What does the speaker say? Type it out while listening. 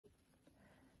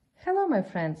Hello my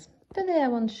friends, today I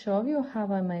want to show you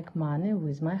how I make money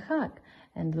with my hack.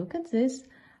 And look at this,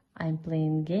 I'm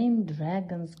playing game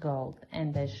Dragon's Gold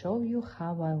and I show you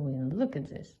how I win. Look at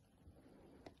this.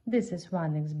 This is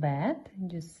 1xbet,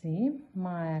 you see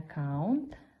my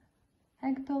account,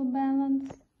 actual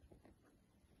balance,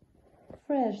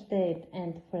 fresh date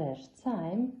and fresh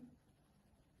time,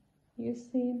 you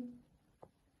see,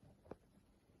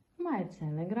 my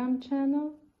Telegram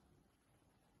channel,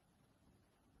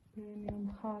 premium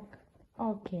hack.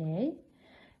 Okay,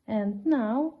 and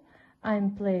now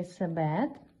I'm place a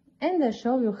bet and I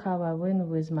show you how I win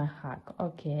with my hack.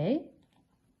 Okay,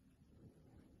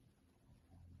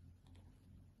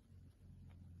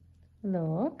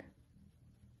 look,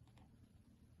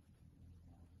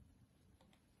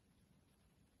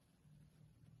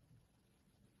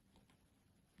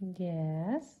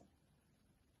 yes,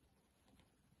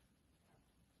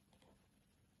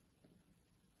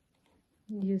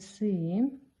 you see,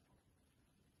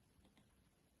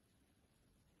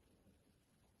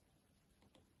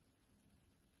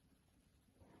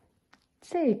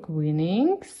 take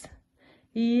winnings.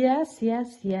 Yes,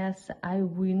 I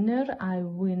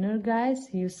winner, guys.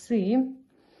 You see,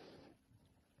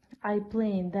 I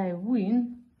play and I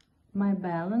win. My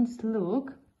balance,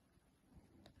 look,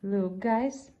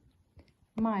 guys,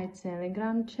 my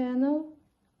Telegram channel.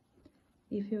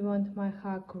 If you want my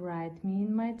hack, write me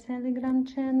in my Telegram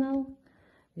channel.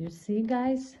 You see,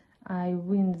 guys, I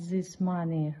win this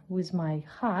money with my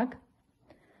hack.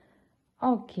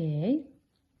 Okay.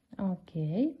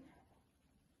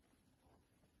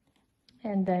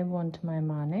 And I want my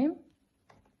money.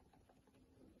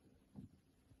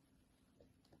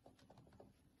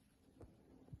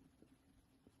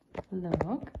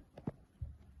 Look,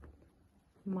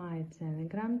 my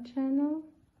Telegram channel.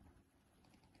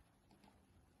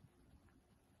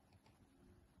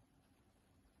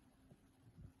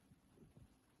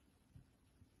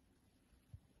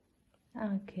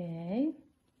 Okay,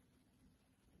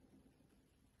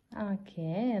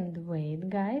 and wait,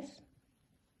 guys,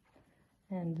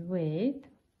 and wait,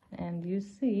 and you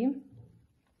see,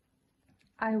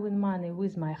 I win money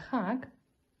with my hack,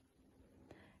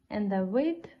 and I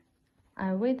wait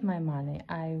my money.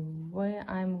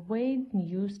 I'm wait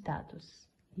new status.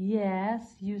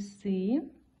 Yes, you see,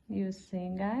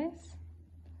 guys.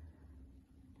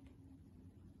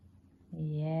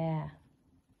 Yeah,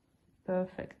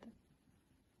 perfect.